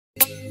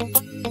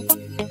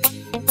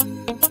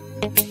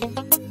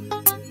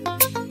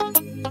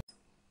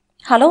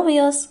Hello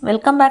viewers,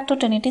 welcome back to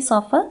Trinity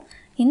Software.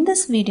 In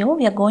this video,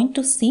 we are going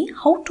to see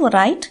how to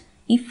write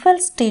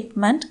if-else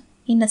statement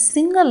in a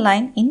single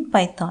line in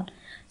Python.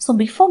 So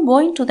before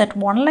going to that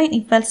one line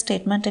if-else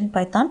statement in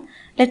Python,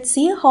 let's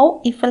see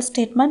how if-else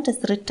statement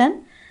is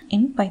written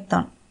in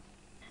Python.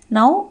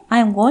 Now I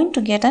am going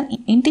to get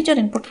an integer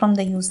input from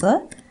the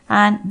user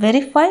and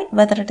verify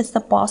whether it is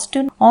a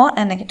positive or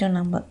a negative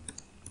number.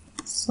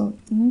 So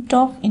int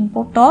of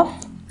input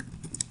of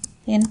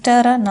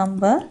enter a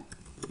number.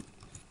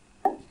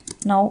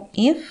 Now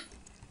if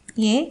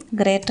a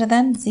greater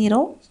than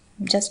 0,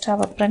 just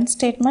have a print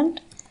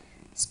statement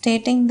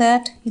stating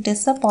that it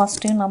is a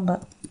positive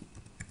number.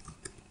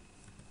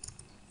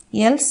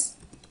 Else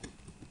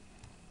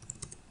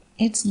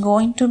it's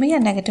going to be a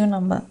negative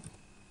number.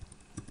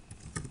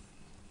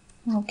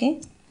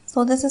 Okay,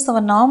 so this is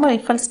our normal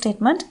if-else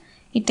statement.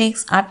 It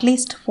takes at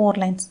least 4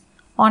 lines.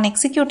 On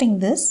executing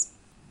this,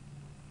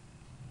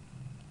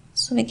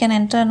 so we can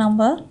enter a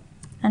number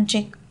and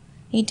check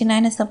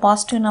 89 is a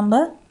positive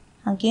number.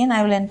 Again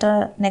I will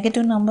enter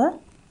negative number.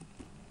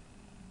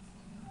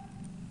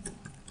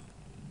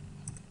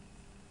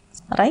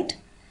 Right.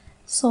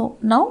 So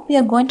now we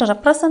are going to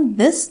represent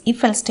this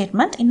if-else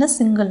statement in a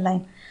single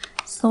line.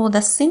 So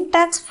the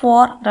syntax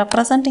for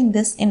representing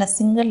this in a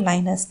single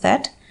line is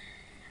that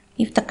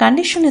if the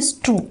condition is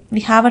true,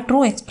 we have a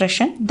true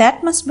expression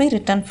that must be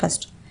written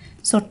first.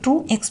 So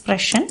true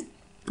expression,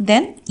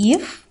 then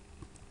if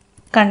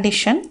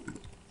condition,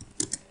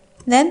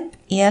 then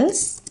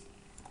else.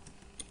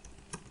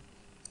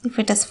 If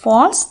it is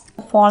false,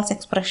 a false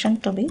expression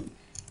to be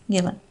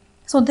given.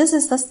 So this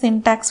is the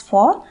syntax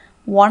for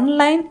one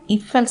line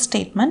if-else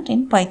statement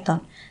in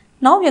Python.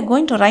 Now we are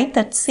going to write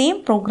that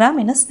same program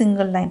in a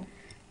single line.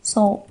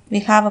 So we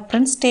have a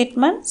print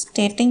statement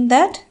stating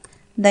that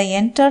the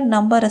entered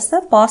number is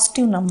a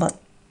positive number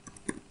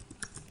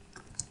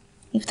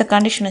if the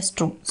condition is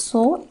true.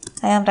 So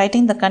I am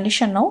writing the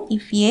condition now.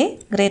 If a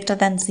greater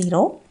than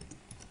 0,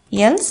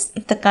 else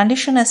if the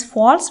condition is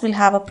false, we'll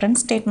have a print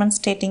statement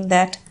stating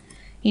that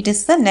it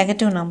is the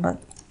negative number.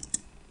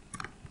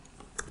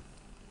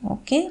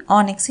 Okay,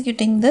 on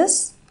executing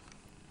this,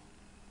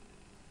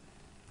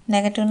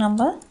 negative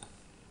number,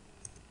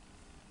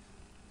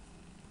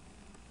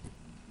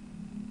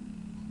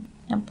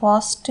 a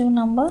positive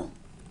number,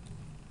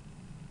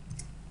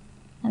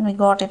 and we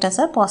got it as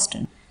a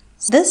positive.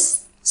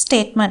 This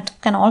statement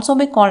can also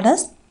be called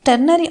as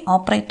ternary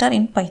operator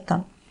in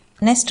Python.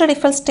 Nested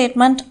if-else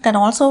statement can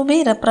also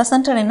be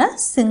represented in a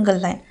single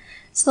line.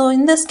 So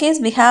in this case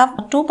we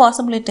have two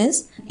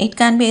possibilities. It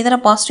can be either a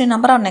positive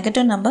number or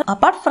negative number.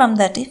 Apart from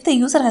that, if the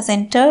user has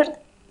entered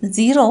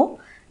 0,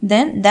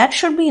 then that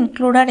should be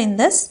included in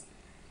this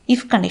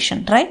if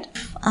condition, right?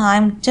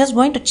 I'm just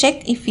going to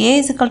check if a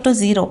is equal to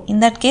 0. In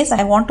that case,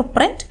 I want to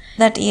print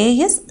that a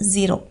is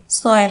 0.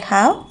 So I'll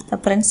have a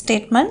print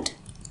statement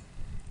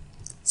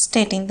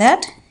stating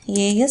that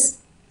a is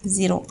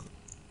 0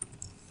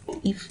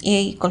 if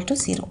a equal to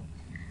 0.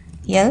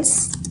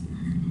 Else,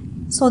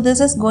 so this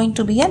is going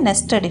to be a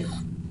nested if.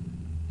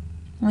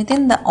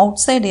 Within the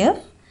outside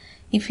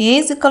if a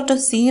is equal to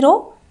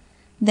 0,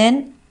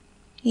 then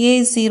a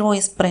is 0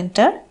 is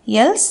printed.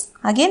 Else,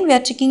 again we are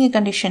checking a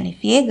condition.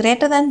 If a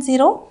greater than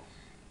 0,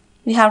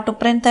 we have to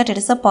print that it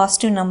is a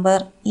positive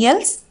number.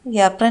 Else, we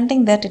are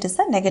printing that it is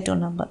a negative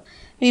number.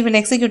 We will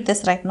execute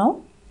this right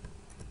now.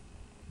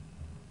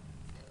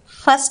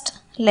 First,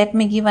 let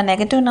me give a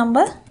negative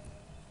number.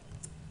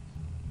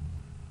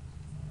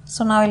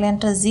 So now I will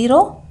enter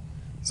 0.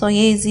 So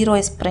a is 0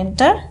 is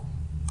printed.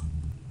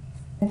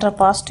 Enter a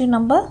positive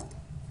number.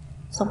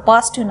 So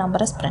positive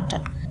number is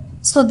printed.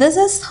 So this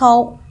is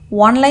how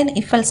one line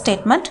if-else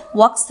statement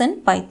works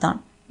in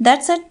Python.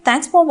 That's it.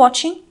 Thanks for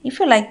watching. If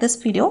you like this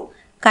video,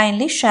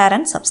 kindly share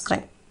and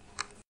subscribe.